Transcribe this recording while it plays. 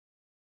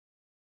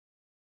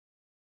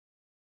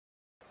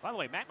By the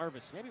way, Matt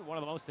Mervis, maybe one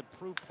of the most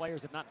improved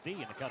players, if not the, in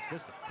the Cubs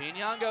system.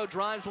 Piñango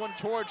drives one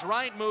towards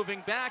right.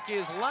 Moving back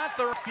is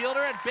Lather,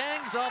 fielder. It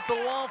bangs off the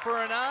wall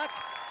for a knock.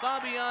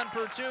 Fabian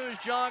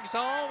Pertuz jogs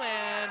home,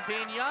 and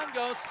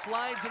Piñango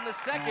slides in the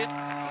second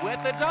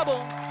with a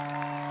double.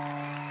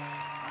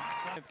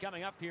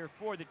 Coming up here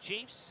for the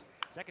Chiefs.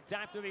 Second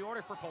time through the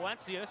order for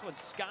Palencia. This one's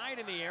skied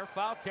in the air,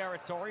 foul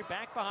territory,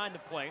 back behind the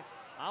plate.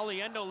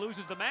 Aliendo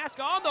loses the mask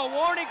on the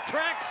warning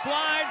track,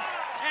 slides,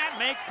 and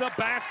makes the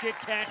basket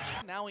catch.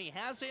 Now he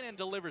has it and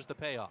delivers the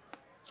payoff.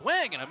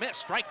 Swing and a miss,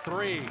 strike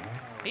three.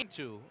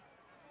 2.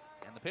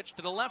 And the pitch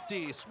to the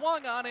lefty,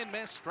 swung on and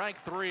missed,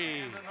 strike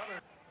three.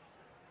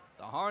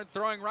 The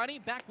hard-throwing righty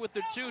back with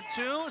the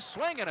 2-2,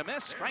 swing and a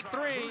miss, strike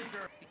three.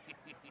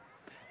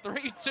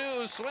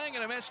 3-2, swing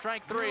and a miss,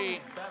 strike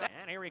three.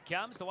 And here he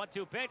comes, the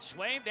 1-2 pitch,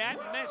 waved and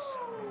missed.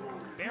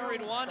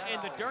 Buried one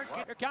in the dirt.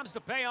 Here comes the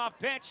payoff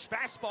pitch.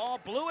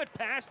 Fastball, blew it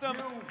past him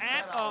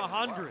at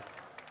 100.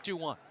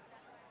 2-1.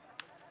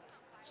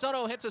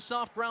 Soto hits a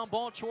soft ground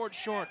ball towards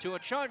short to a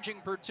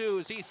charging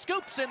Pertuz. He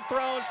scoops and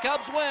throws.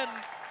 Cubs win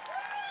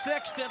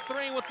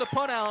 6-3 with the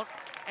putout.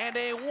 And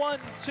a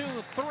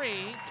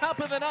 1-2-3, top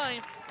of the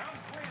ninth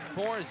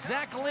for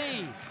Zach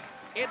Leigh.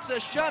 It's a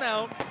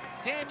shutout.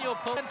 Daniel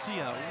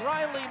Palencia,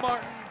 Riley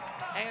Martin,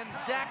 and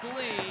Zach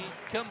Leigh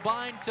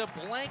combined to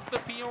blank the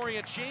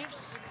Peoria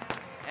Chiefs.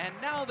 And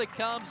now the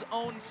Cubs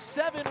own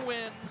 7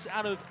 wins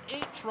out of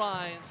 8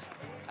 tries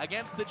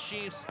against the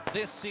Chiefs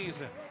this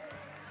season.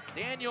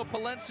 Daniel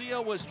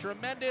Palencia was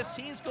tremendous.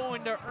 He's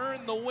going to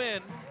earn the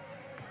win.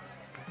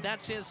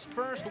 That's his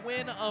first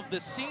win of the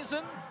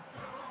season.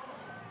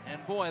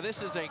 And boy,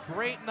 this is a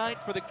great night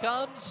for the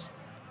Cubs.